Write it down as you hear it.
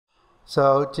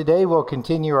So today we'll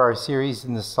continue our series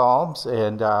in the Psalms,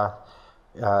 and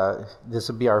this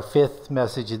will be our fifth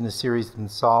message in the series in the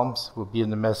Psalms. We'll be in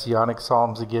the Messianic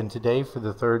Psalms again today for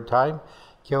the third time.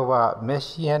 今日は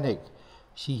Messianic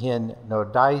詩編の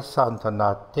第3と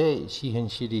なって詩編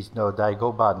シリーズの第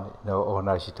5番のお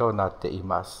話となってい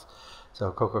ます。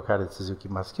ここから続き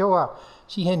ます。今日は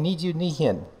詩編22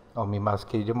編を見ます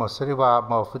けれども、それは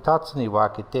もう2つに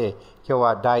分けて、今日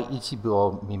は第1部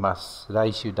を見ます。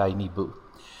来週第2部。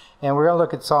And we're going to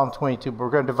look at Psalm 22, but we're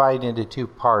going to divide it into two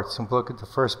parts. And we'll look at the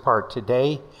first part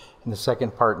today and the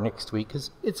second part next week,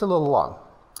 because it's a little long.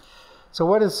 So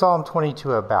what is Psalm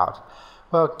 22 about?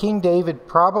 Well, King David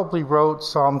probably wrote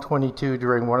Psalm 22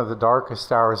 during one of the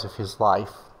darkest hours of his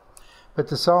life. But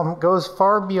the psalm goes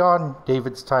far beyond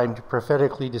David's time to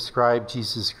prophetically describe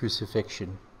Jesus'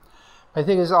 crucifixion. I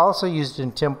think it's also used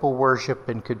in temple worship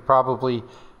and could probably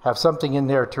have something in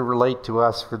there to relate to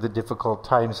us for the difficult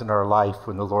times in our life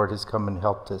when the Lord has come and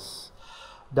helped us.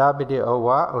 ダビデ王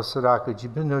はおそらく自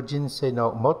分の人生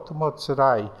の最も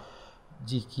辛い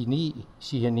時期に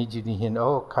詩編22編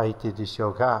を書いているでしょ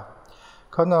うが、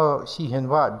この詩編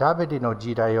はダビデの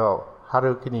時代をは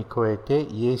るかに超えて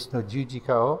イエスの十字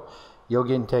架を予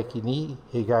言的に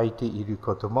描いている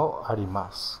こともあり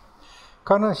ます。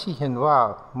この詩編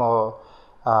はも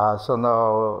うそ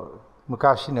の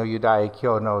昔のユダヤ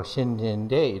教の神殿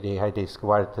で礼拝で救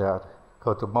われた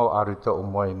こともあると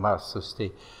思います。そし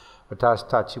て私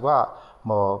たちは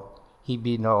もう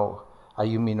日々の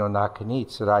歩みの中に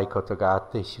辛いことがあ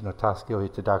って主の助けを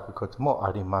いただくことも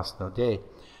ありますので、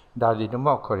誰で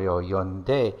もこれを読ん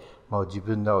でもう自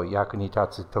分の役に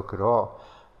立つところを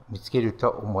見つける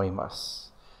と思いま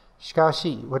す。しか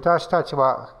し私たち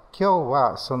は今日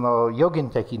はその予言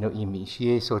的な意味、イ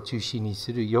エスを中心に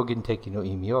する予言的な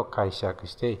意味を解釈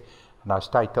して話し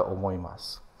たいと思いま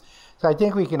す。So I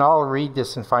think we can all read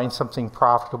this and find something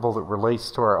profitable that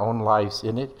relates to our own lives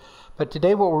in it. But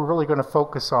today what we're really going to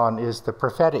focus on is the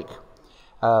prophetic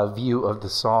view of the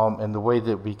psalm and the way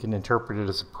that we can interpret it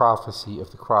as a prophecy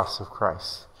of the cross of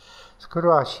Christ. これ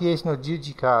はイエスの十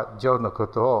字架上のこ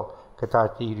とを語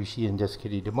っている詩篇ですけ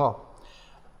れども、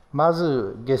ま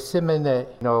ず、ゲッセメ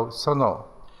ネの園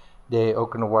で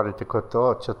行われたこと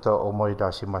をちょっと思い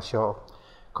出しましょう。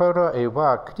これ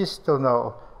はキリスト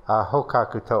の捕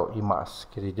獲と言います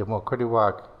けれども、これ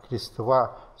はキリスト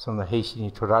はその兵士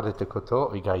に取られたこと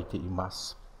を描いていま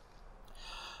す。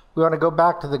We want to go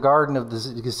back to the Garden of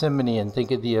Gethsemane and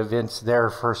think of the events there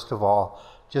first of all,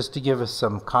 just to give us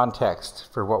some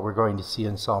context for what we're going to see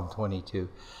in Psalm 22.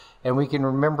 And we can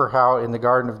remember how in the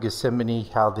Garden of Gethsemane,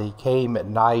 how they came at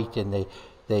night and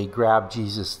they grabbed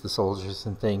Jesus, the soldiers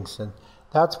and things. And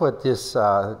that's what this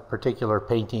particular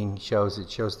painting shows. It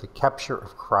shows the capture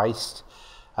of Christ,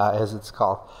 as it's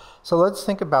called. So let's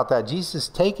think about that. Jesus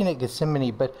taken at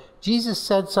Gethsemane, but Jesus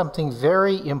said something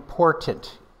very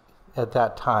important at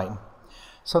that time.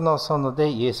 そので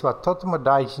イエスはとても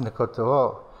大事なこと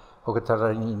をお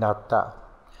語りになった。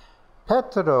ペ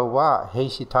トロは兵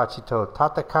士たちと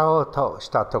戦おうとし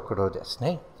たところです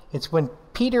ね。It's when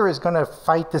Peter is going to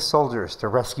fight the soldiers to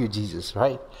rescue Jesus,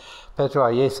 right? ペトロ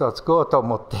はイエスを救おうと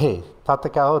思って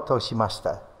戦おうとしまし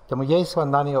た。でもイエスは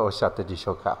何をおっしゃったでし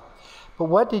ょうか？ But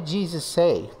what did Jesus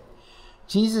say?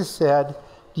 Jesus said,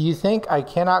 "Do you think I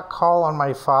cannot call on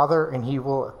my Father and he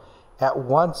will at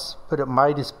once put at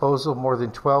my disposal more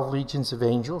than 12 legions of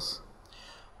angels?"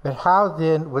 But how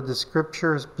then would the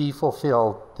scriptures be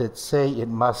fulfilled that say it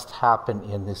must happen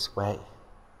in this way?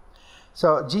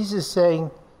 So Jesus is saying,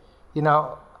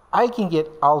 I can get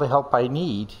all the help I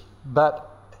need, but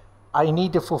I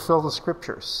need to fulfill the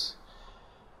scriptures.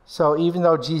 So even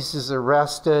though Jesus is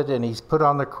arrested and he's put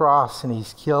on the cross and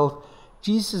he's killed,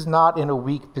 Jesus is not in a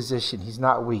weak position. He's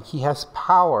not weak. He has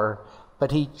power, but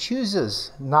he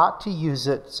chooses not to use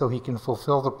it so he can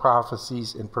fulfill the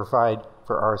prophecies and provide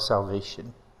for our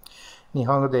salvation. 日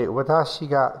本語で私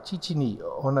が父に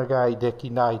お願いで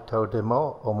きないとで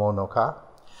も思うのか？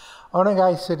お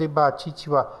願いすれば父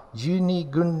は12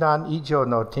軍団以上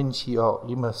の天使を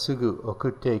今すぐ送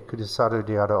ってくださる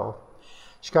であろ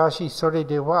う。しかしそれ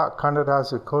では必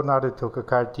ずこうなると書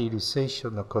かれている聖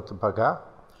書の言葉が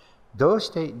どうし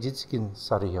て実現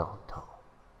されようと。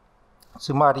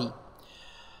つまり、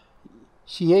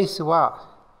イエス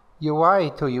は弱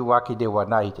いというわけでは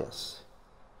ないです。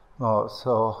もう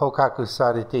捕獲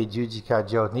されて十字架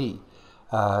上に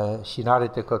死なれ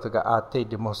たことがあって、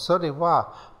でもそれ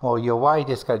はもう弱い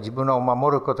ですから自分を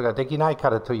守ることができない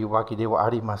からというわけではあ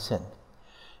りません。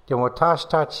でも私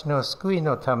たちの救い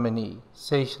のために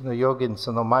聖書の予言、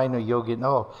その前の予言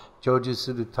を成就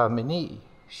するために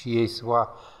イエス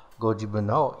はご自分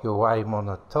の弱いも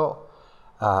のと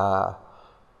さ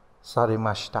れ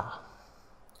ました。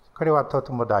これはと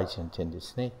ても大事な点で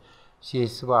すね。イエ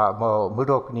スはもう無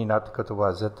力になったこと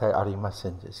は絶対ありませ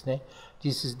んですね。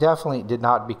Jesus definitely did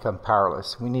not become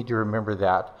powerless. We need to remember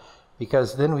that.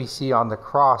 Because then we see on the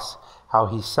cross how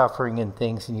he's suffering in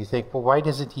things, and you think, well, why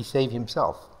doesn't he save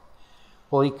himself?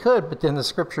 Well, he could, but then the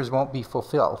scriptures won't be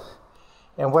fulfilled.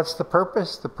 And what's the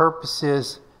purpose? The purpose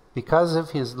is because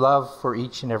of his love for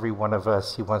each and every one of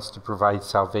us, he wants to provide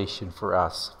salvation for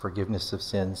us, forgiveness of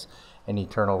sins, and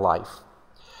eternal life.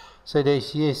 それで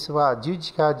イエスは十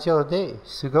字架上で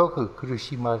すごく苦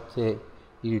しまれて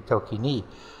いるときに、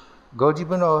ご自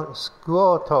分を救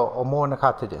おうと思わなか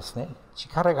ったですね。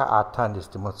力があったんで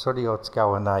す。でもそれを使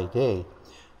わないで、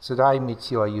辛い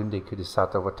道を歩んでくださ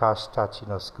った私たち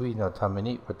の救いのため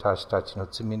に、私たちの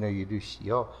罪の許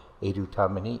しを得るた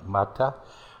めに、また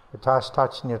私た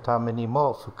ちのために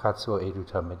も復活を得る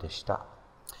ためでした。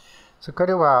そ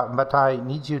れはマタイ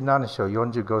27章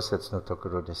45節のとこ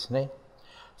ろですね。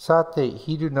さて、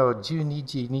昼の12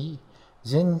時に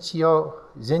全地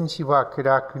は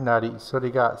暗くなり、それ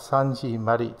が3時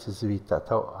まで続いた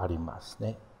とあります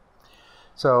ね。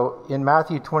So in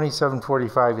Matthew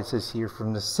 27:45 it says here,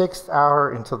 from the 6th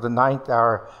hour until the 9th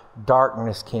hour,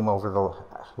 darkness came over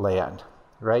the land,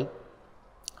 right?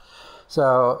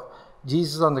 So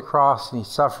Jesus on the cross and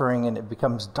he's suffering and it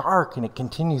becomes dark and it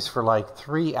continues for like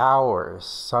 3 hours.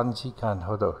 3時間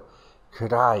ほど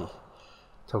暗い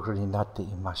ところになってい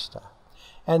ました。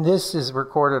And this is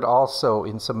recorded also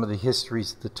in some of the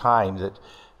histories of the time that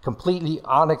completely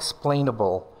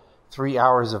unexplainable 3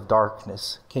 hours of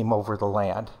darkness came over the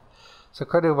land.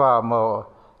 これはも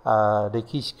う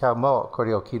歴史家もこ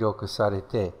れを記録され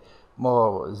て、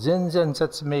もう全然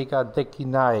説明ができ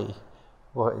ない、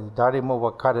誰も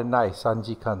わからない3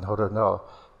時間ほどの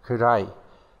暗い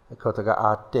ことが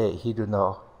あって、昼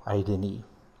の間に。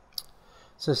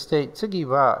そして次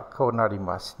はこうなり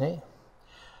ますね。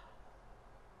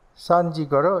3時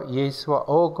頃、イエスは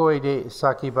大声で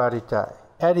叫ばれた。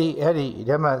エリ、エリ、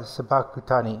レマサバク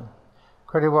タニ。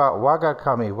これは我が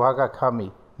神、我が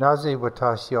神、なぜ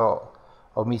私を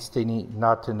お見捨てに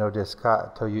なったのです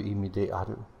かという意味であ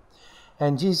る。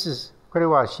And Jesus、これ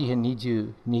は詩編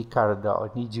22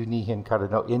編から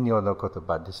の引用の言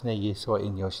葉ですね。イエスは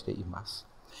引用しています。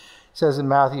It says in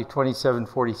Matthew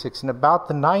 27:46, and about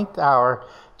the 9th hour,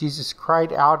 Jesus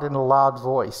cried out in a loud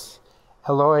voice,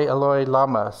 Eloi, Eloi,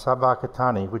 lama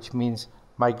sabachthani, which means,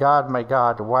 my God,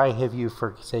 why have you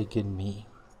forsaken me?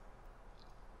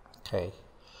 Okay.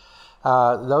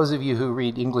 Those of you who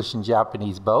read English and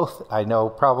Japanese both, I know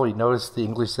probably noticed the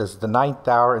English says the 9th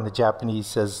hour and the Japanese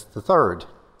says the 3rd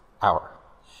hour.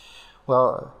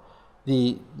 Well,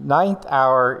 the 9th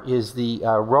hour is the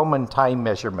Roman time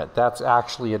measurement. That's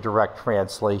actually a direct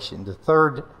translation. The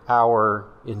 3rd hour,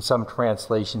 in some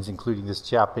translations, including this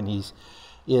Japanese,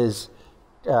 is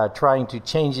trying to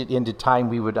change it into time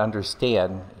we would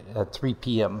understand at 3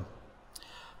 p.m.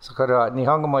 それは日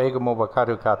本語も英語もわか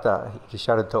る方いらっし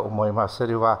ゃると思います。そ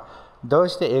れはどう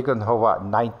して英語の方は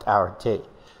 9th hour で、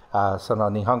その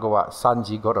日本語は3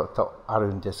時頃とある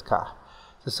んですか。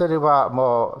それは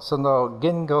もうその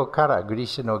言語からグリ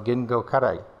シャの言語か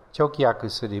ら直訳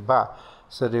すれば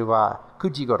それは9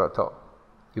時頃と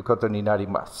いうことになり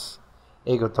ます。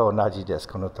英語と同じです、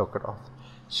このところ。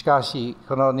しかし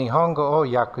この日本語を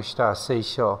訳した聖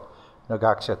書の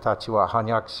学者たちは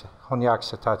翻訳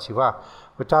者たちは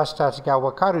私たちが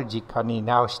分かる時間に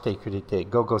直してくれて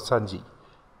午後3時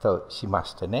としま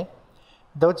したね。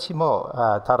どっちも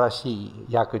正し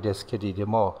い訳ですけれど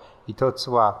も、一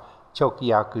つは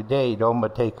直訳でローマ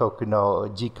帝国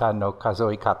の時間の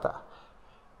数え方。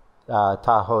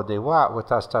他方では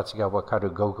私たちが分か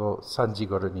る午後3時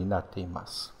頃になっていま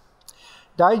す。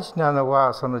大事なの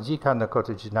はその時間のこ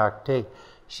とじゃなくて、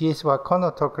イエスはこ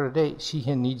のところで詩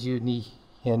編22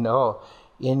編を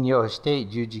引用して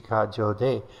十字架上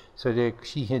で、それで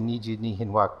詩編22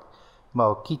編は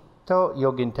もうきっと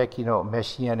預言的のメ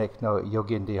シアニックの預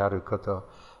言であることを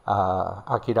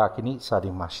明らかにさ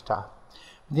れました。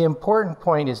The important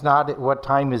point is not what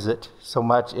time is it so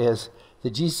much as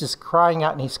that Jesus crying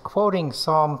out and he's quoting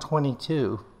Psalm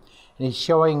 22 and he's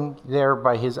showing there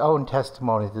by his own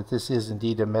testimony that this is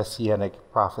indeed a messianic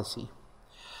prophecy.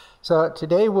 So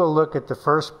today we'll look at the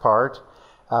first part,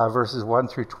 verses 1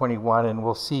 through 21, and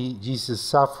we'll see Jesus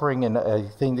suffering and a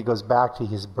thing that goes back to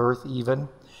his birth even.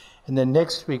 And then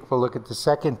next week we'll look at the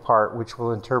second part, which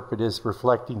we'll interpret as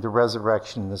reflecting the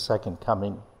resurrection and the second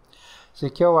coming. 今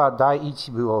日は第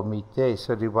一部を見て、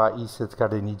それは1節か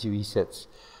ら21節。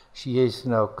イエス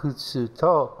の苦痛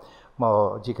と、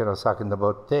もう時間を遡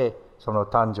って、その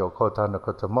誕生、降誕の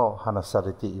ことも話さ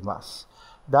れています。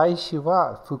来週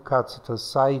は復活と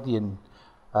再臨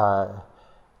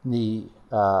に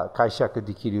解釈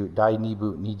できる第2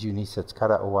部22節か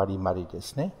ら終わりまでで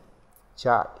すね。じ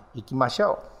ゃあ行きまし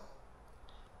ょ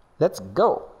う。Let's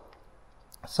go!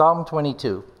 Psalm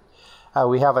 22.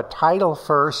 We have a title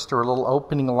first, or a little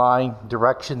opening line,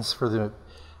 directions for the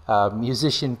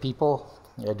musician people,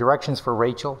 directions for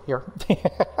Rachel here,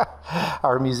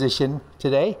 our musician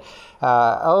today.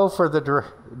 That's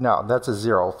a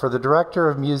zero. For the director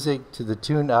of music to the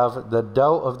tune of The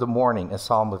Doe of the Morning, a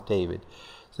Psalm of David.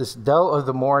 This Doe of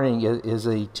the Morning is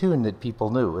a tune that people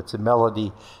knew. It's a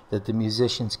melody that the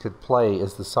musicians could play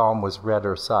as the psalm was read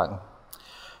or sung.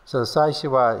 So, 最初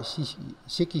は指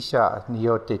揮者に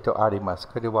よってとあります。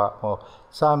これはもう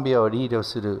賛美をリード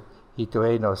する人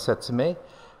への説明。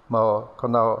もうこ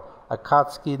の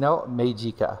暁の目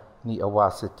近に合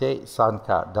わせて賛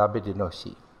歌ダビデの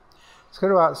詩。そ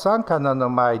れは賛歌の名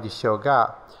前でしょう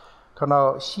が、こ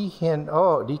の詩篇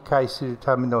を理解する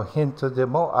ためのヒントで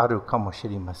もあるかもし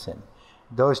れません。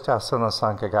どうしてその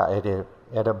賛歌が選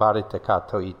ばれたか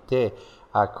といって、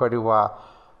これは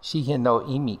詩篇の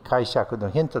意味、解釈の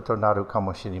ヒントとなるか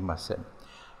もしれません。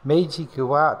メジク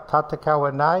は戦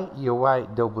わない弱い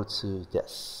動物で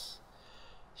す。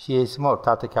シエスも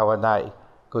戦わない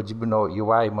ご自分の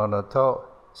弱いものと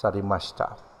されまし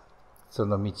た。そ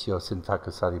の道を選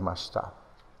択されました。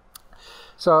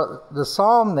So the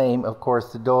psalm name, of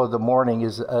course, the Doe of the Morning,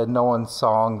 is a known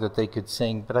song that they could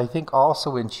sing. But I think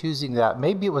also in choosing that,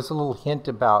 maybe it was a little hint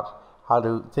about how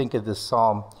to think of this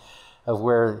psalm, of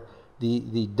where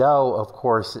the doe, of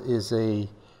course, is an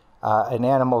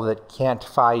animal that can't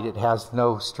fight. It has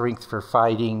no strength for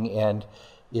fighting, and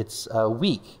it's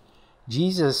weak.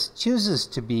 Jesus chooses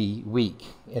to be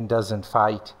weak and doesn't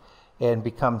fight, and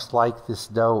becomes like this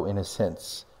doe in a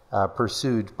sense,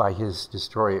 pursued by his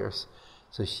destroyers.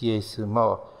 So シエス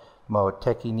も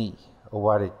敵に追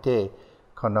われて、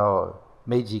この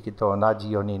メジクと同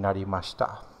じようになりまし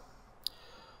た。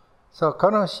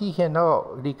この詩篇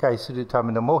を理解するた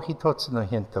めのもう一つの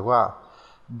ヒントは、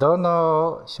ど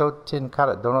の焦点か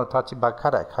ら、どの立場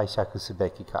から解釈す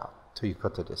べきかというこ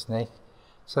とですね。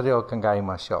それを考え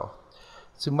ましょう。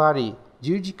つまり、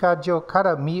十字架上か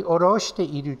ら見下ろして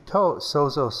いると想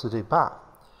像すれば、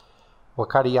わ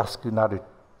かりやすくなる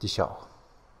でしょ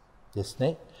う。です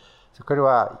ね。これ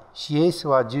は、シエス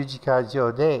は十字架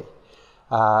上で、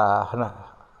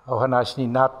お話に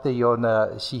なったような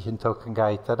詩篇と考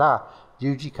えたら、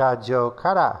十字架上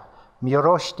から見下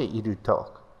ろしている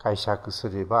と解釈す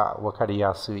ればわかり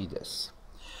やすいです。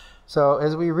So,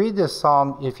 as we read this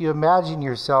psalm, if you imagine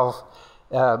yourself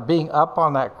being up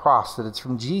on that cross, that it's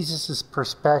from Jesus'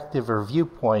 perspective or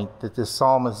viewpoint that this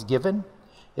psalm is given,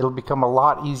 it'll become a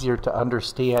lot easier to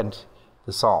understand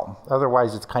the psalm.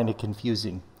 Otherwise, it's kind of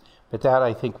confusing. But that,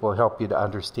 I think, will help you to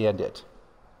understand it.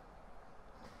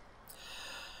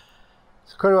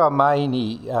 これは前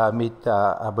に見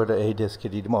た油絵ですけ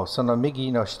れども、その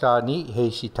右の下に兵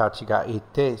士たちがい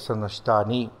て、その下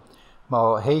に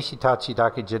もう兵士たち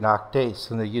だけじゃなくて、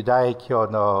そのユダヤ教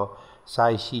の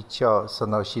祭司長、そ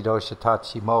の指導者た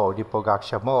ちも、律法学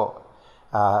者も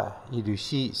いる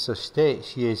し、そして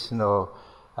シエスの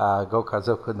ご家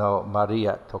族のマリ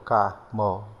アとか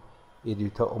もいる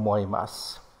と思いま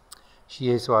す。シ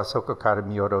エスはそこから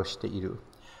見下ろしている。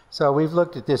So we've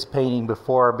looked at this painting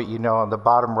before, but on the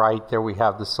bottom right there we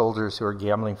have the soldiers who are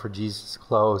gambling for Jesus'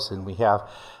 clothes, and we have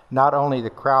not only the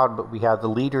crowd, but we have the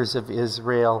leaders of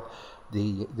Israel,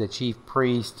 the chief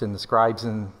priest and the scribes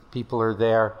and people are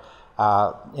there,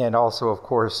 and also, of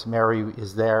course, Mary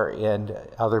is there and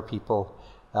other people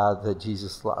that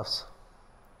Jesus loves.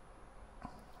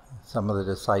 Some of the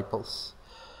disciples.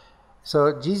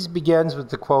 So Jesus begins with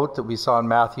the quote that we saw in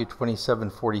Matthew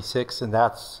 27:46, and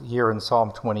that's here in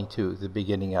Psalm 22, the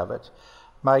beginning of it.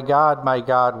 My God,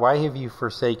 why have you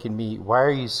forsaken me? Why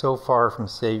are you so far from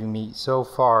saving me, so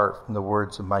far from the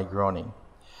words of my groaning?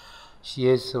 シ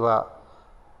エスは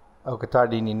お語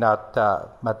りになった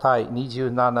マタイ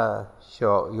27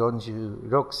章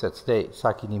46節で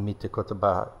先に見た言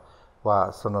葉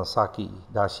はその先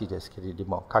出しですけれど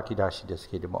も、書き出しです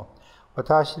けれども、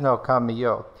私の神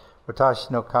よ、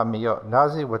私の神よ、な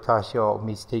ぜ私を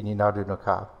見捨てになるの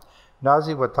か。な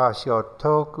ぜ私を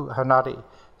遠く離れ、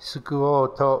救お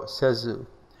うとせず、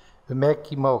うめ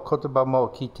きも言葉も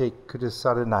聞いてくだ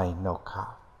さらないの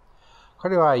か。こ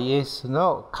れはイエス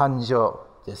の感情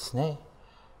ですね。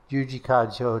十字架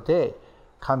上で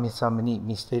神様に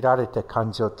見捨てられた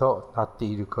感情となって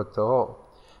いることを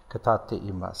語って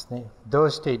いますね。ど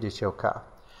うしてでしょうか。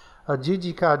十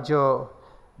字架上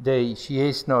で、イ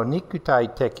エスの肉体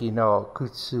的の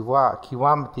苦痛は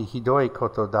極めてひどい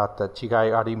ことだった違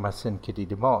いありませんけれ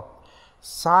ども、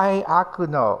最悪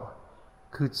の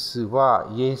苦痛は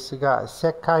イエスが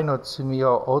世界の罪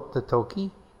を負ったと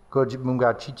き、ご自分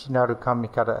が父なる神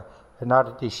から離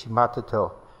れてしまった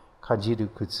と感じる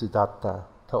苦痛だった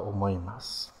と思いま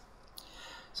す。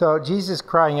So Jesus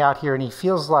crying out here, and he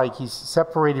feels like he's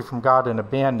separated from God and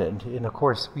abandoned. And of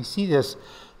course, we see this.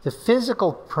 The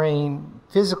physical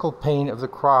pain of the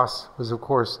cross was, of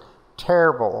course,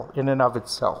 terrible in and of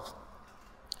itself.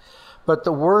 But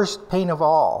the worst pain of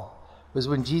all was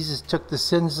when Jesus took the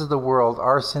sins of the world,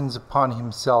 our sins, upon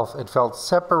himself and felt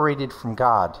separated from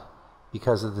God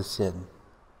because of the sin.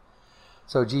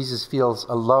 So Jesus feels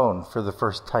alone for the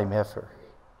first time ever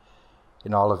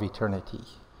in all of eternity.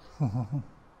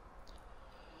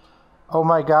 Oh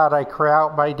my God, I cry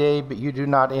out by day, but you do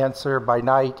not answer, by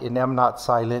night, and am not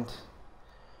silent.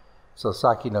 So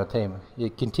Saki no Temu.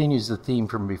 It continues the theme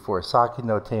from before. Saki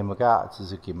no Temu ga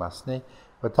tsuzukimasu ne.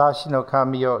 Watashi no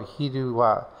kami o hiru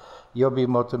wa yobi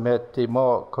motomete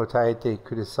mo kotaete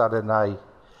kudasaranai.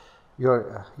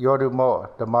 Yoru mo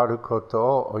damaru koto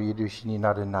o oyurushi ni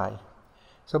naranai.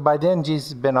 So by then, Jesus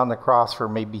has been on the cross for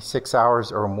maybe 6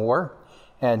 hours or more.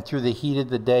 And through the heat of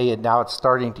the day, and now it's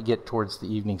starting to get towards the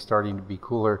evening, starting to be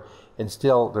cooler, and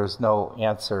still there's no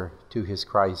answer to his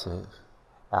cries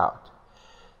out.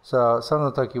 So, そ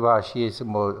の時はイエス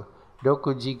も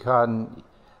6時間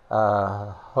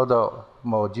ほど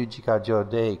もう十字架上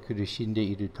で苦しんで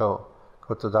いると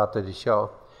ことだったでしょ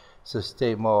う。そし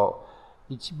ても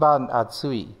う一番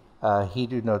暑い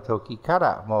昼の時か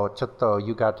らもうちょっと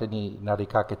夕方になり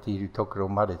かけているところ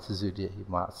まで続いてい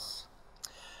ます。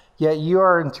Yet you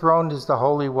are enthroned as the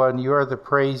Holy One. You are the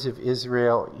praise of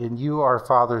Israel. In you our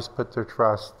fathers put their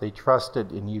trust. They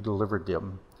trusted and you delivered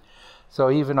them. So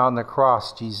even on the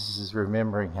cross, Jesus is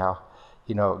remembering how,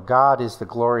 God is the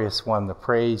glorious one, the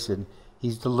praise, and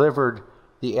he's delivered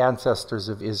the ancestors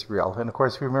of Israel. And of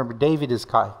course, remember, David is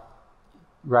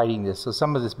writing this. So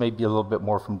some of this may be a little bit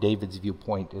more from David's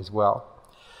viewpoint as well.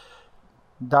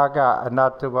 だがあ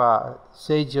なたは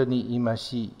聖女にいま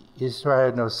し、イスラ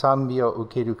エルの賛美を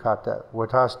受ける方、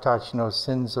私たちの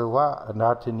先祖はあ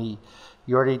なたに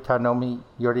より頼ん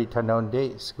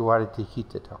で救われてき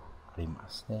たとありま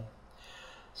すね。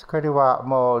それは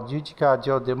もう十字架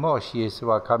上でもイエス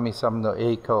は神様の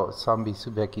栄光を賛美す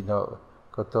べきの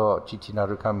ことを、父な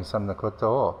る神様のこ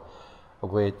とを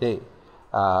覚えてい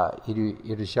ら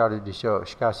っしゃるでしょう。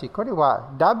しかしこれは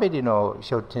ダビデの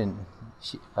書店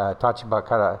立場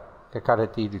から書かれ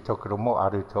ているところもあ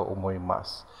ると思いま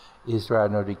す。イスラエ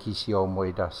ルの歴史を思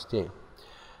い出して。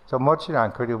もちろ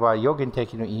んこれは予言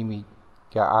的な意味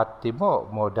があっても、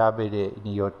もうダビデ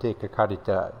によって書かれ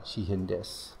た詩篇で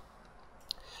す。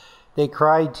They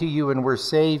cried to you and were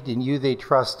saved, in you they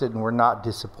trusted and were not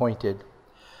disappointed.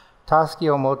 助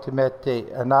けを求め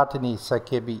てあなたに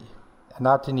叫び、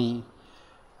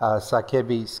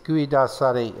救い出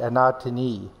され、あなた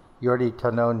により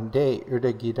頼んで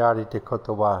裏切られたこ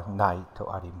とはない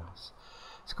とあります。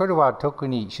これは特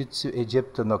に出エジプ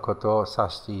トのことを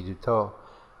指していると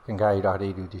考えら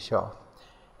れるでしょう。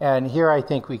And here I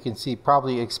think we can see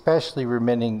probably especially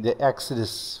remembering the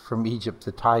exodus from Egypt,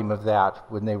 the time of that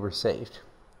when they were saved.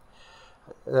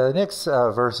 The next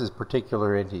verse is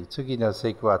particular in 次の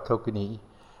節は特に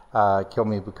興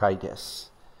味深いで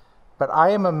す。But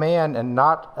I am a man and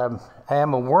I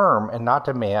am a worm and not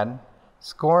a man,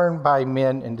 scorned by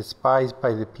men and despised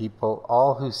by the people.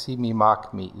 All who see me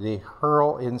mock me. They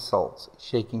hurl insults,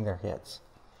 shaking their heads.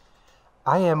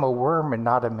 I am a worm and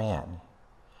not a man.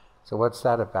 So what's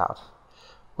that about?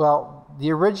 Well,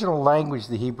 the original language,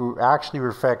 the Hebrew, actually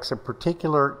reflects a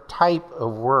particular type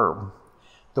of worm,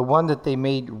 the one that they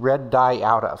made red dye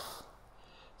out of.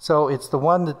 So it's the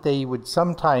one that they would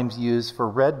sometimes use for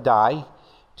red dye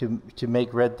to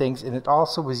make red things, and it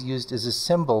also was used as a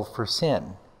symbol for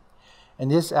sin.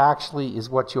 And this actually is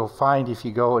what you'll find if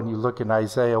you go and you look in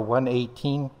Isaiah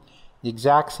 1:18. The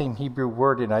exact same Hebrew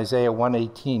word in Isaiah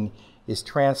 1:18 is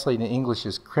translated in English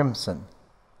as crimson,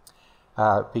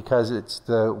 because it's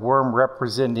the worm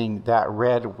representing that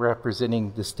red,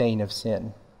 representing the stain of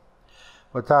sin.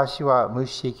 私は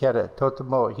虫けれ、とて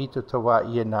も人とは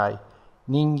言えない、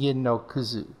人間のク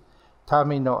ズ、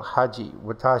民の恥、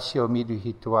私を見る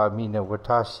人は皆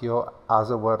私を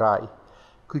嘲笑い、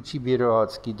唇を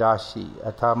突き出し、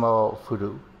頭を振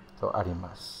るとあり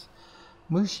ます。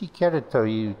虫けれと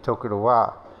いうところ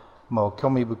はもう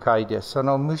興味深いです。そ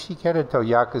の虫けれと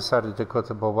訳された言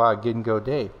葉は言語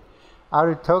で、あ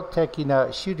る特的な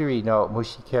種類の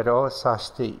虫けれを指し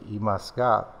ています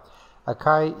が、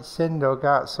赤い線路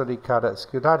がそれから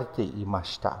作られていま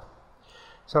した。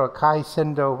その赤い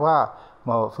線路は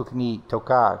もう服にと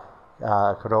か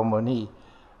衣に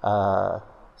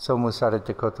染めされ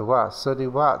たことは、それ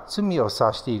は罪を指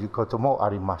していることもあ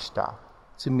りました。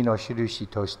罪の印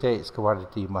として使われ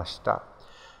ていました。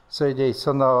それで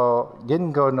その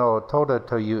言語のトーラ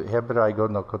というヘブライ語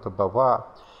の言葉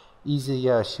は、イザ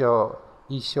ヤ書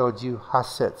1章18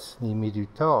節に見る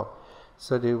と、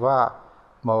それは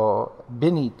もう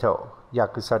紅と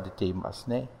訳されています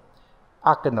ね。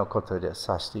赤のことで指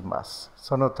しています。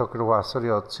そのところはそ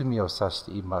れを罪を指し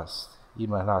ています。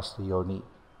今話したように。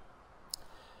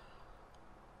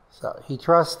So he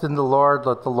trusts in the Lord.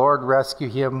 Let the Lord rescue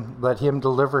him. Let him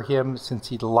deliver him, since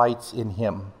he delights in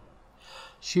him.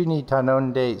 主に頼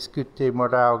んで救っても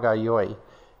らうがよい。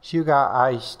主が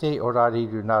愛しておられ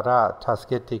るなら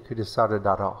助けてくださる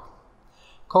だろ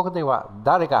う。ここでは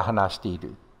誰が話してい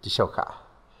るでしょうか？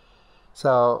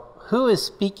 So, who is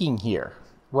speaking here?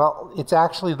 Well, it's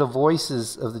actually the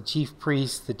voices of the chief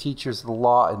priests, the teachers of the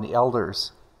law, and the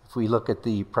elders, if we look at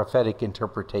the prophetic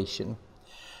interpretation.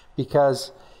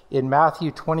 Because in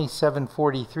Matthew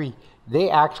 27:43, they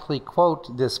actually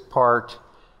quote this part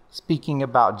speaking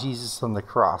about Jesus on the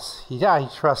cross. He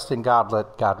trusts in God,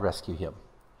 let God rescue him.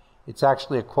 It's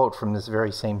actually a quote from this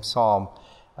very same psalm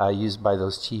used by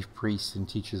those chief priests and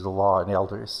teachers of the law and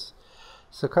elders.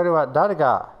 So これは誰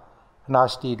が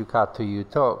話しているかという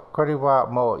と、これは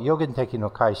もう預言的な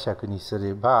解釈にす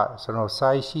れば、その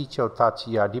祭司長た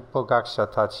ちや律法学者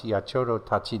たちや長老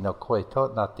たちの声と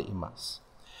なっています。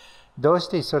どうし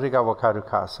てそれがわかる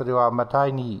か？それはマタ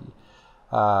イに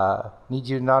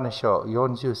27章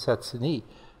40節に、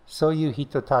そういう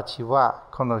人たちは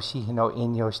この詩篇を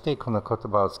引用してこの言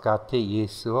葉を使ってイエ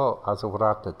スを嘲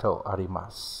笑ったとあり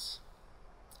ます。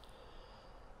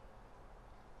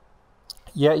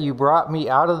Yet you brought me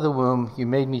out of the womb, you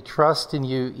made me trust in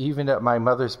you even at my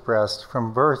mother's breast.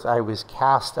 From birth I was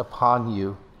cast upon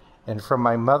you, and from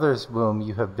my mother's womb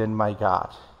you have been my God.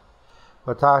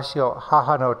 私を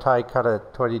母の胎から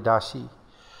取り出し、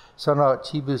その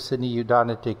乳房に委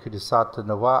ねてくださった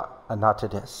のはあなた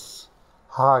です。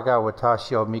母が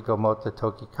私を身ごもった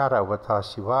時から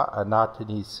私はあなた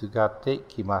にすがって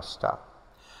きました。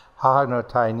母の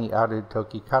胎にある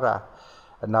時から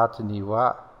あな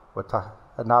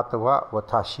たは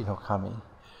私の神。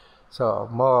そ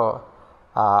う、も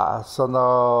うそ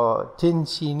の天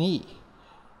使に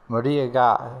マリア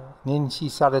が妊娠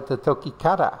された時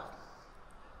から、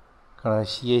この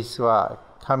イエスは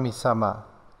神様、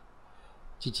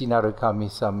父なる神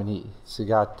様にす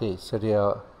がって、それ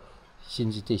を信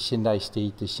じて信頼して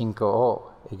いた信仰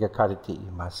を描かれてい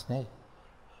ますね。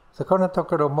そこのと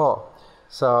ころも、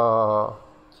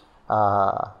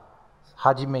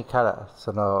初めから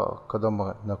その子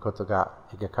供のことが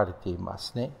描かれていま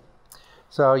すね。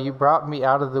So you brought me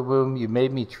out of the womb, you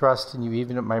made me trust in you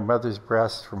even at my mother's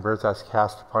breast. From birth I was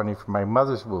cast upon you from my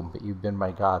mother's womb, but you've been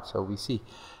my God. So we see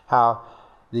how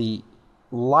the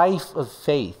life of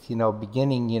faith,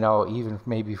 beginning, even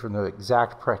maybe from the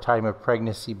exact time of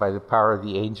pregnancy by the power of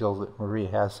the angel that Maria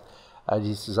has,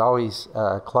 Jesus has always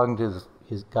clung to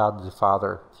his God the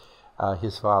Father,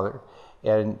 his Father.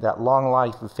 And that long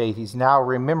life of faith, he's now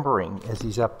remembering as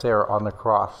he's up there on the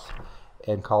cross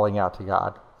and calling out to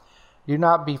God. Do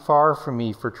not be far from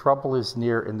me, for trouble is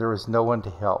near and there is no one to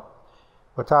help.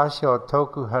 私を遠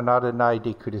く離れない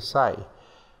でください。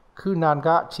苦難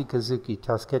が近づき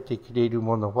助けてくれる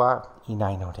者はいな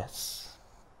いのです。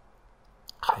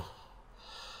はい。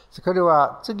それ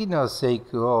は次の聖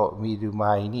句を見る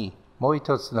前にもう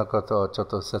一つのことをちょっ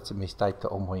と説明したいと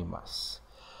思います。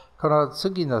この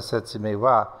次の説明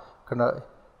は、この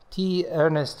T.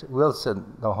 Ernest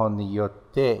Wilson の本によっ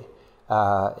て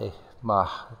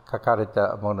書かれ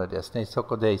たものですね。そ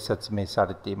こで説明さ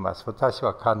れています。私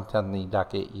は簡単にだ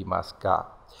け言いますが。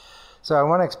So I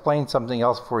want to explain something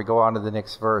else before we go on to the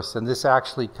next verse. And this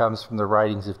actually comes from the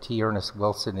writings of T. Ernest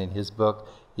Wilson in his book.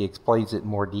 He explains it in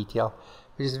more detail.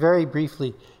 But just very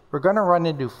briefly, we're going to run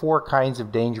into 4 kinds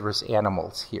of dangerous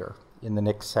animals here in the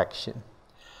next section.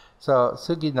 So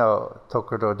次のと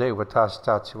ころで私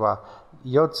たちは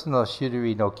4つの種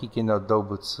類の危険な動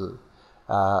物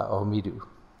を見る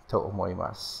と思い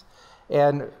ます。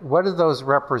And what do those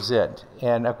represent?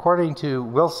 And according to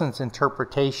Wilson's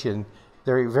interpretation,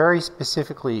 they very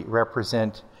specifically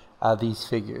represent these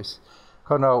figures.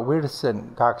 このウィルソ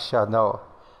ン学者の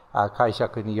解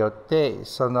釈によって、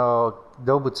その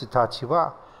動物たち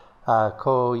は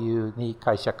こういうに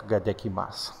解釈ができ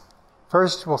ます。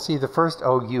First, we'll see the first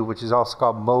OU, which is also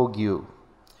called Mogu.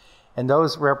 And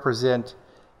those represent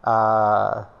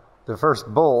The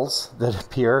first bulls that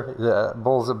appear, the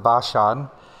bulls of Bashan,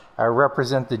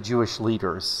 represent the Jewish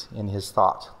leaders in his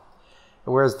thought.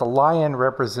 Whereas the lion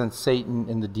represents Satan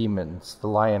and the demons, the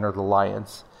lion or the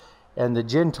lions. And the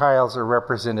Gentiles are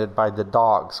represented by the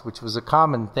dogs, which was a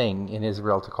common thing in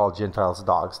Israel to call Gentiles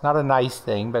dogs. Not a nice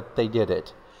thing, but they did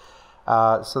it.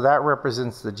 So that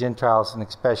represents the Gentiles and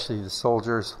especially the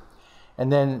soldiers.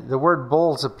 And then the word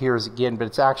bulls appears again, but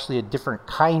it's actually a different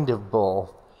kind of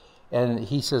bull. And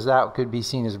he says that could be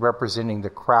seen as representing the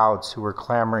crowds who were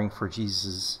clamoring for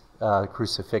Jesus'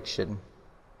 crucifixion.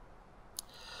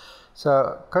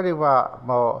 So, これは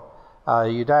もう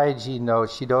ユダヤ人の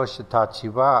指導者たち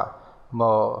は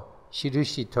もう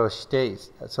印として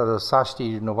それを指して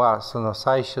いるのはその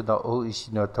最初の大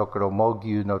石のところ、猛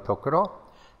牛のところ、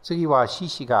次は獅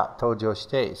子が登場し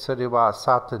て、それは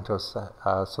サタンと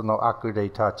その悪霊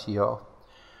たちを、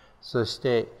そし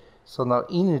てその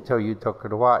犬というとこ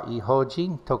ろは異邦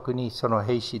人、特にその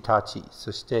兵士たち、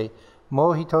そして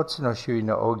もう一つの種類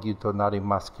の大牛となり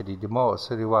ますけれども、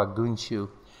それは群衆。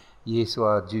イエス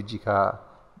は十字架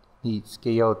につ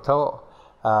けようと、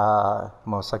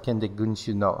もう叫んで群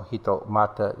衆の人、ま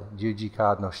た十字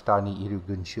架の下にいる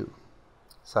群衆、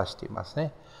指しています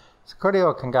ね。これ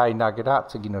を考えながら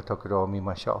次のところを見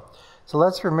ましょう。So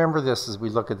let's remember this as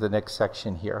we look at the next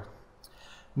section here.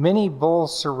 Many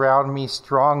bulls surround me,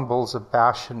 strong bulls of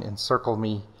Bashan encircle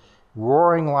me.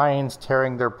 Roaring lions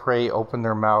tearing their prey open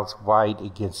their mouths wide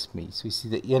against me. So we see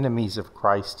the enemies of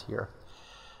Christ here.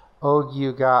 王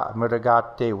牛が群が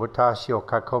って私を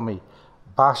囲み、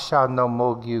バシャンの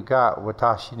猛牛が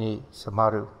私に迫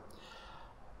る。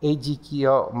餌食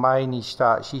を前にし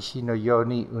た獅子のよう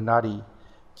にうなり、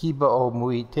牙を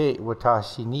向いて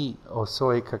私に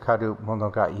襲いかかる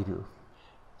者がいる。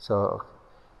そ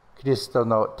う、キリスト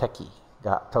の敵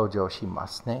が登場しま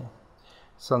すね。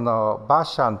そのバ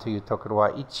シャンというところ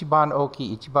は一番大き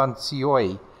い、一番強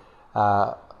い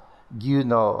牛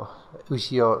の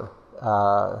牛を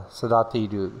育てい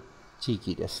る地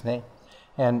域ですね。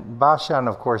And Bashan,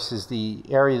 of course, is the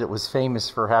area that was famous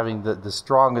for having the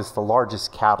strongest, the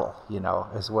largest cattle,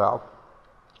 as well.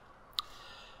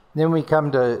 Then we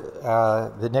come to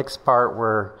the next part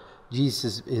where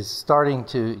Jesus is starting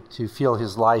to feel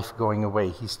his life going away.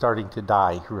 He's starting to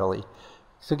die, really.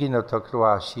 次のところ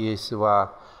は、イエス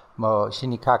はもう死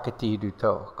にかけている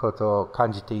ことを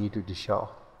感じているでしょ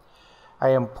う。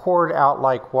I am poured out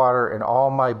like water, and all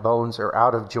my bones are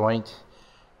out of joint.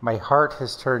 My heart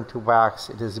has turned to wax,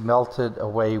 it has melted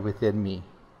away within me.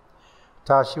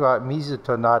 私は水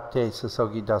となって注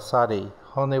ぎ出され、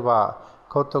骨は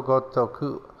ことごと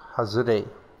く外れ、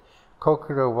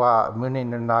心は胸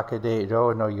の中で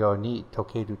蝋のように溶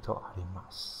けるとありま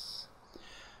す。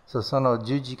その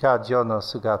十字架上の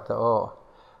姿を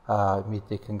見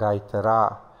て考えた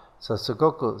ら、す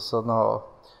ごくその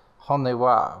骨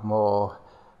はもう、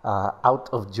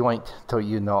out of joint と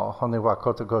いうの、骨は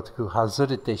ことごとく外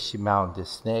れてしまうんで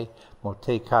すね。もう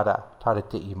手から垂れ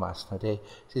ていますので。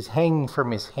He's hanging from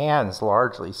his hands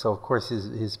largely, so of course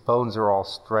his bones are all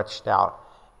stretched out.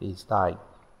 He's dying.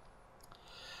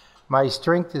 My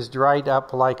strength is dried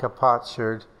up like a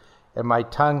potsherd, and my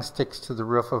tongue sticks to the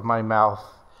roof of my mouth.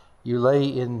 You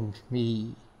lay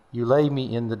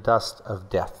me in the dust of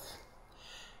death.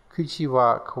 口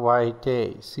は乾い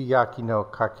て素焼きの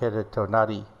かけらとな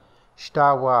り、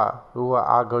舌は上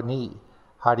顎に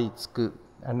張り付く。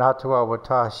あなたは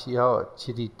私を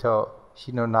塵と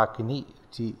火の中に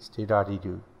打ち捨てられ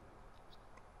る。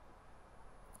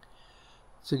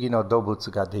次の動物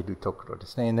が出るところで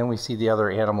すね。And then we see the other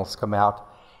animals come out.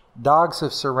 Dogs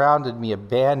have surrounded me. A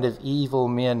band of evil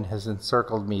men has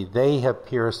encircled me. They have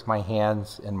pierced my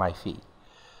hands and my feet.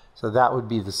 So that would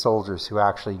be the soldiers who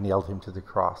actually nailed him to the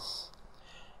cross.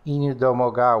 犬ど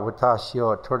もが私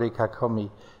を取り囲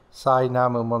み、苛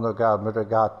む者が群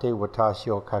がって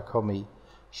私を囲み、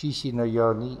獅子の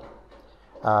ように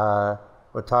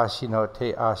私の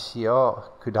手足を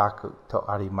砕くと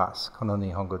あります。この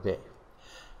日本語で。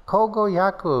口語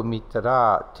訳を見た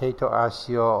ら、手と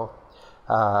足を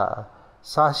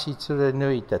差し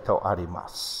貫いたとありま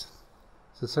す。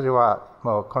それは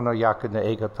もうこの訳の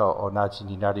英語と同じ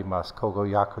になります。口語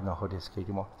訳の方ですけれ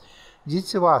ども。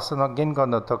実はその言語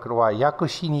のところは訳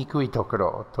しにくいとこ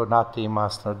ろとなってい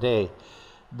ますので、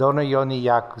どのように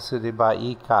訳すれば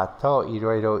いいかとい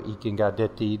ろいろ意見が出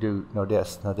ているので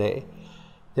すので、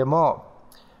でも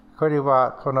これ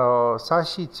はこの差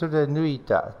し貫い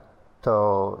た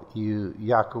とい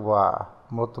う訳は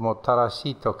最も正し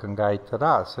いと考えた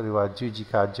ら、それは十字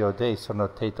架上でその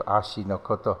手と足の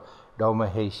こと、ローマ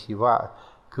兵士は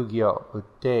釘を打っ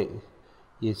て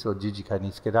イエスを十字架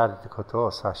につけられたこと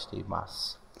を指していま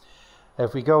す。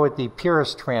If we go with the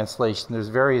purest translation, there's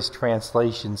various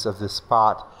translations of this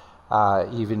spot,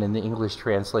 even in the English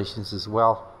translations as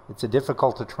well. It's a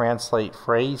difficult to translate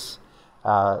phrase,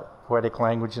 poetic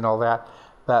language and all that,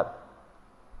 but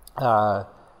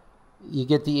you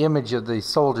get the image of the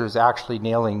soldiers actually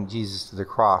nailing Jesus to the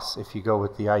cross if you go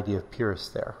with the idea of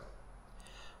purest there.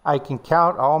 I can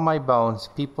count all my bones.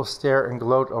 People stare and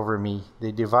gloat over me.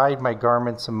 They divide my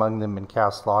garments among them and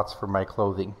cast lots for my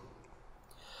clothing.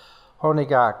 Hone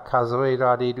ga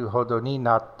kazoerareru hodo ni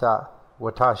natta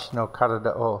watashi no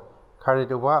karada o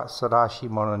karada wa sarashi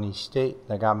mono ni shite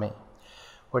nagame.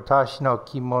 Watashi no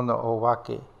kimono o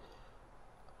wake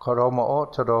koromo o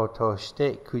toro to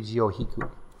shite kuji o hiku.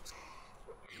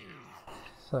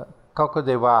 ここ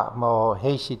ではもう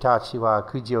兵士たちは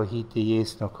くじを引いてイエ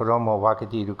スの衣を分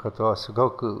けていることをす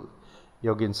ごく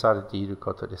予言されている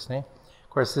ことですね。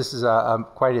Of course, this is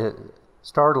quite a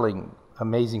startling,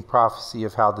 amazing prophecy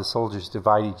of how the soldiers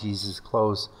divided Jesus'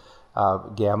 clothes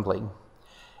gambling.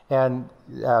 And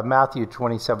Matthew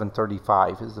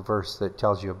 27:35 is the verse that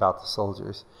tells you about the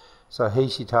soldiers. So, 兵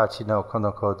士たちのこ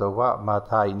の行動はマ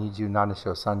タイ27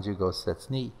章35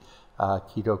節に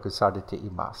記録されて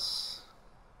います。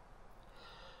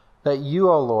But you,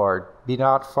 O Lord, be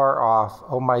not far off.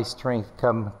 O my strength,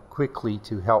 come quickly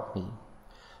to help me.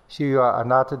 主よあ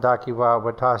なただけは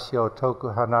私を遠く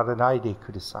離れないで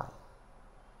ください。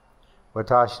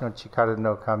私の力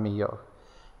の神よ、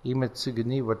今すぐ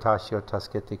に私を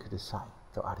助けてくださ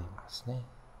い。とありますね。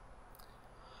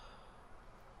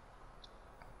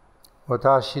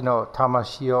私の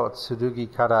魂を剣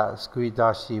から救い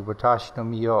出し、私の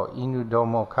身を犬ど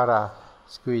もから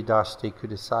救い出してく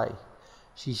ださい。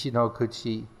獅子の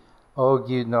口、黄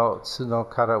牛の角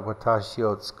から私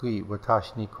を救い、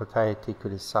私に答えてく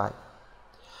ださい。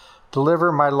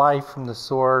Deliver my life from the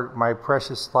sword, my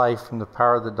precious life from the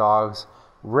power of the dogs.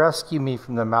 Rescue me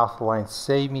from the mouth of the lion.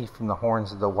 Save me from the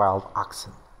horns of the wild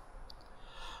oxen.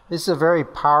 This is a very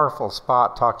powerful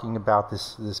spot talking about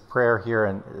this prayer here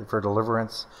and for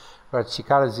deliverance.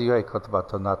 力強い言葉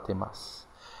となっています。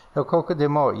ここで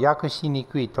も訳しに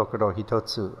くいところ一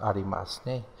つあります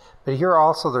ね。But here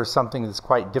also there's something that's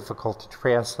quite difficult to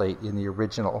translate in the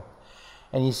original.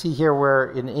 And you see here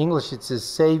where in English it says,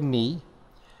 save me.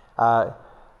 A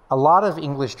lot of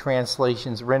English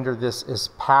translations render this as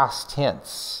past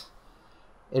tense,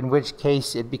 in which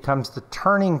case it becomes the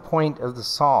turning point of the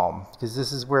psalm, because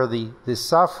this is where the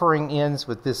suffering ends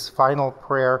with this final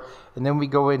prayer, and then we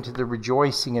go into the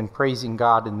rejoicing and praising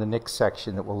God in the next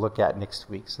section that we'll look at next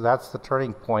week. So that's the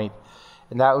turning point,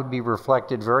 and that would be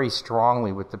reflected very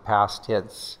strongly with the past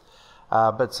tense.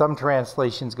 But some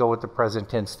translations go with the present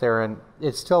tense there, and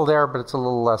it's still there, but it's a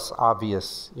little less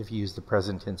obvious if you use the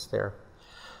present tense there.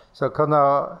 So こ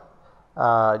の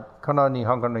日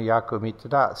本語の訳を見た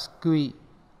ら、救い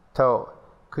と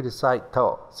ください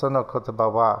と、その言葉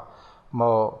は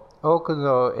もう多く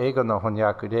の英語の翻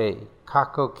訳で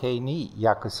過去形に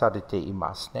訳されてい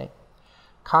ますね。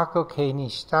過去形に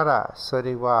したら、そ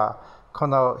れはこ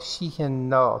の詩篇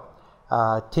の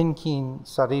転勤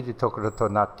されるところと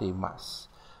なっています。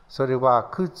それは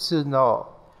靴の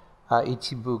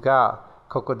一部が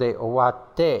ここで終わ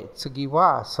って、次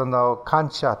はその感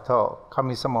謝と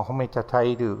神様を褒めたた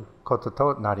えること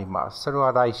となります。それ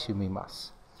は来週見ま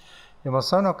す。でも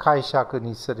その解釈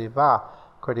にすれば、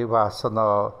これはそ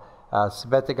の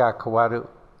全てが変わる、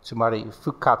つまり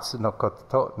復活のこと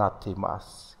となっていま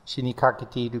す。死にかけ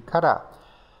ているから、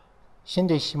死ん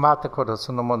でしまったこと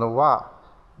そのものは、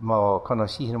もうこの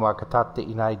詩篇は語って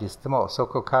いないですけども、そ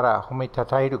こから褒めた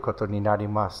たえることになり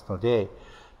ますので、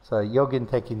予言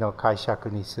的な解釈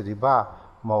にすれば、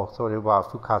もうそれは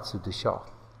復活でしょ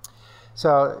う。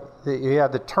So you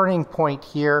have the turning point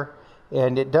here,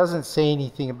 and it doesn't say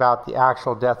anything about the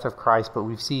actual death of Christ, but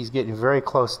we see he's getting very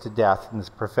close to death in this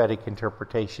prophetic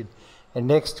interpretation. And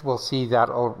next we'll see that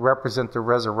will represent the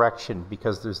resurrection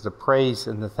because there's the praise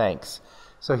and the thanks.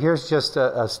 So here's just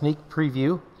a sneak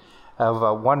preview of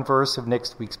one verse of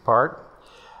next week's part.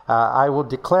 I will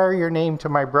declare your name to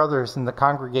my brothers in the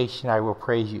congregation. I will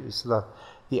praise you. So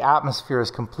the atmosphere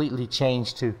is completely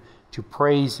changed to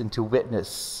praise and to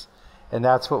witness. And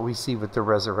that's what we see with the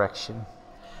resurrection.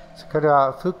 これ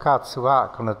は復活は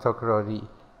このところに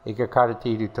描かれて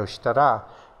いるとしたら、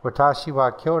私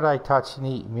は兄弟たち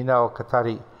に皆を語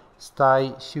り、伝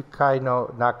え集会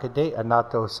の中であな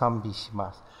たを賛美し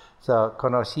ます。こ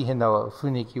の詩篇の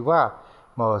雰囲気は、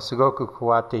もうすごく変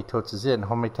わって突然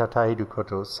褒めたたえるこ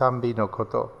と、賛美のこ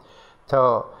と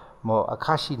と、もう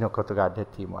証のことが出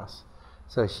ています。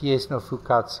イエスの復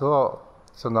活を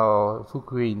その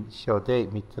福音書で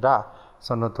見たら、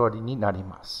その通りになり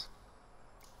ます。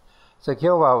今日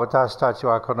は私たち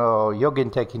はこの予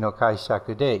言的の解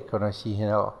釈でこの詩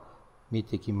篇を見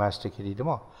てきましたけれど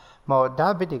も、もう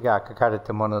ダビデが書かれ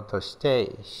たものとし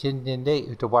て、神殿で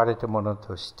歌われたもの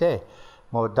として、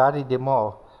もう誰で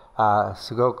も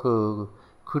すごく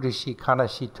苦しい悲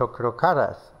しいところか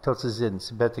ら突然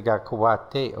全てが変わっ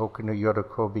て多くの喜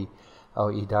びを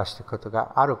言い出したこと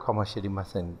があるかもしれま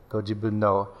せん。ご自分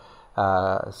の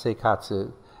生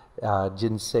活、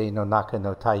人生の中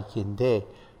の体験で、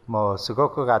もうすご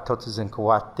くが突然変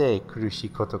わって苦しい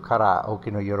ことから大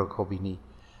きな喜びに、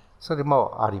それ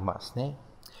もありますね。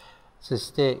そ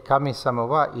して神様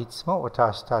はいつも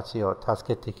私たちを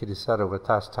助けてくださる。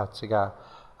私たちが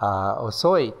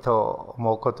遅いと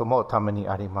思うこともたまに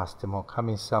あります。でも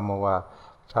神様は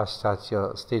私たち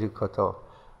を捨てること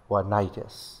はないで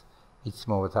す。いつ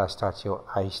も私たちを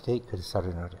愛してくださ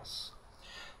るのです。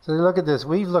So look at this.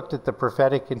 We've looked at the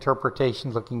prophetic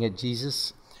interpretation looking at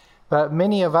Jesus. But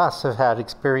many of us have had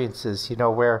experiences,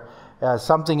 where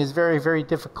something is very, very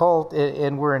difficult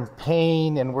and we're in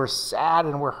pain and we're sad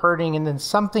and we're hurting, and then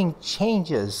something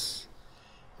changes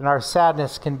and our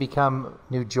sadness can become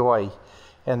new joy.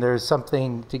 And there's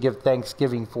something to give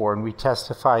thanksgiving for, and we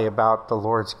testify about the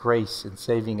Lord's grace in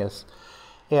saving us.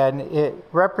 And it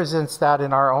represents that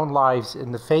in our own lives,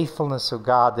 in the faithfulness of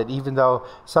God, that even though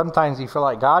sometimes we feel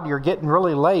like, God, you're getting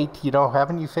really late,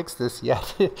 haven't you fixed this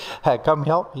yet? Come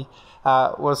help me.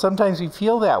 Well, sometimes we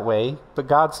feel that way, but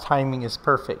God's timing is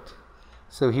perfect.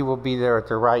 So He will be there at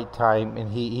the right time,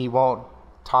 and He won't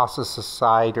toss us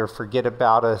aside or forget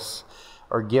about us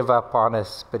or give up on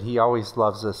us, but He always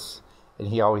loves us, and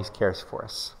He always cares for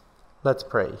us. Let's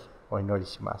pray. お祈り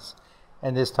します。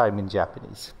And this time in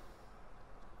Japanese.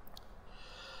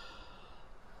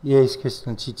 イエス・キリス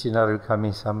トの父なる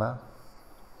神様、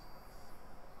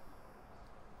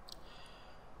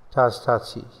私た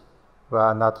ちは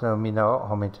あなたの皆を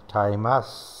褒めてたえま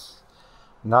す。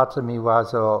あなたの御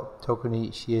業を、特に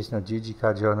イエスの十字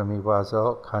架上の御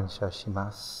業を感謝し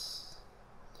ます。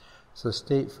そし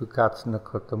て復活の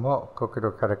ことも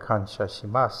心から感謝し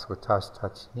ます。私た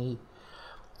ちに、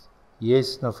イエ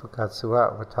スの復活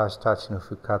は私たちの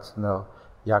復活の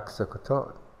約束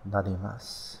となりま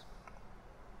す。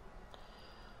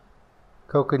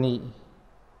ここに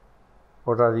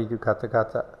おられる方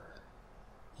々、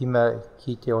今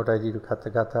聞いておられる方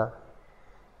々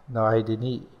の間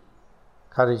に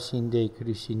苦しんでい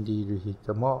る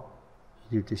人も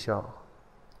いるでしょ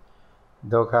う。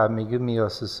どうか恵みを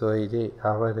注いで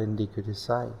憐れんでくだ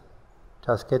さい。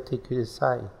助けてくだ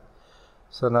さい。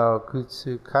その苦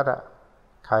痛から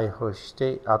解放し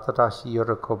て新しい喜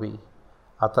び、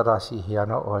新しい部屋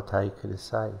のお与えくだ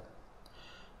さい。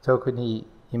特に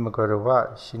今頃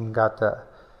は新型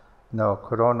の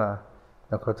コロナ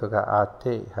のことがあっ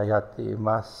て流行ってい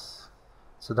ます。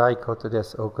辛いことで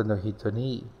す。多くの人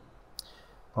に、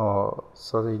もう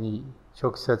それに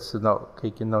直接の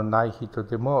経験のない人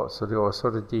でもそれを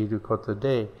恐れていること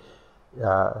で、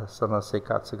その生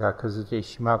活が崩れて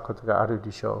しまうことがある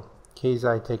でしょう。経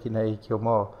済的な影響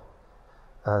も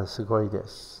すごいで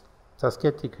す。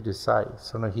助けてください。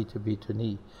その人々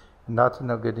にあなた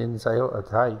のご臨在を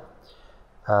与え、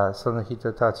その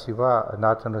人たちはあ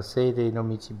なたの聖霊の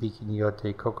導きによっ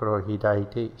て心を開い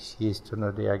てイエスと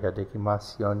の出会いができま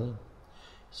すように、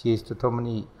イエスと共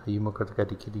に歩むことが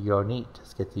できるように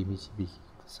助けて導きくだ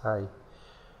さい。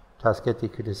助けて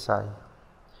ください。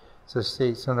そし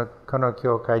てこの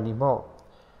教会にも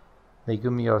恵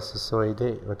みを注い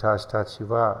で、私たち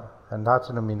はあな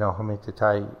たの皆を褒めて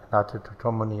たい、あなたと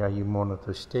共に歩むもの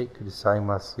としてください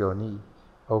ますように、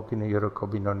大きな喜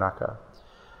びの中、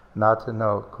あなた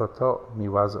のこと、御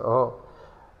業を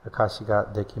証しが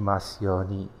できますよう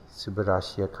に、素晴ら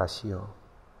しい証しを。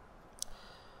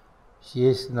イ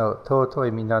エスの尊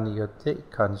い皆によって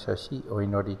感謝し、お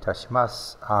祈りいたしま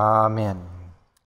す。アーメン。